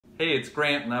Hey, it's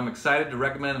Grant, and I'm excited to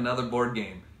recommend another board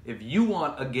game. If you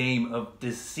want a game of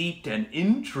deceit and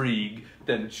intrigue,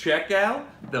 then check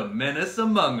out the Menace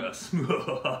Among Us.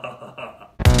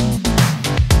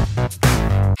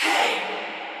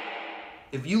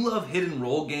 If you love hidden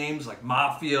role games like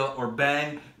Mafia or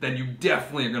Bang, then you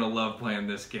definitely are going to love playing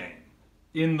this game.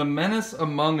 In the Menace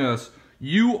Among Us,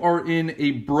 you are in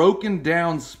a broken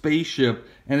down spaceship,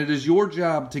 and it is your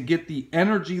job to get the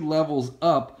energy levels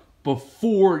up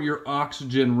before your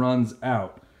oxygen runs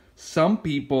out. Some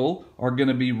people are going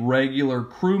to be regular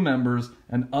crew members,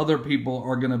 and other people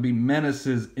are going to be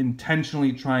menaces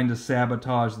intentionally trying to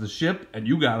sabotage the ship, and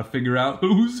you got to figure out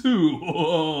who's who.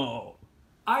 Whoa.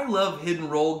 I love hidden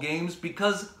role games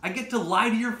because I get to lie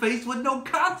to your face with no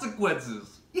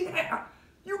consequences. Yeah,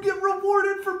 you get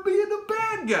rewarded for being a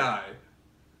bad guy.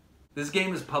 This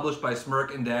game is published by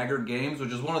Smirk and Dagger Games,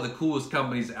 which is one of the coolest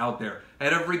companies out there.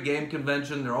 At every game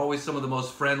convention, they're always some of the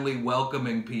most friendly,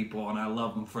 welcoming people, and I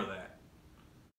love them for that.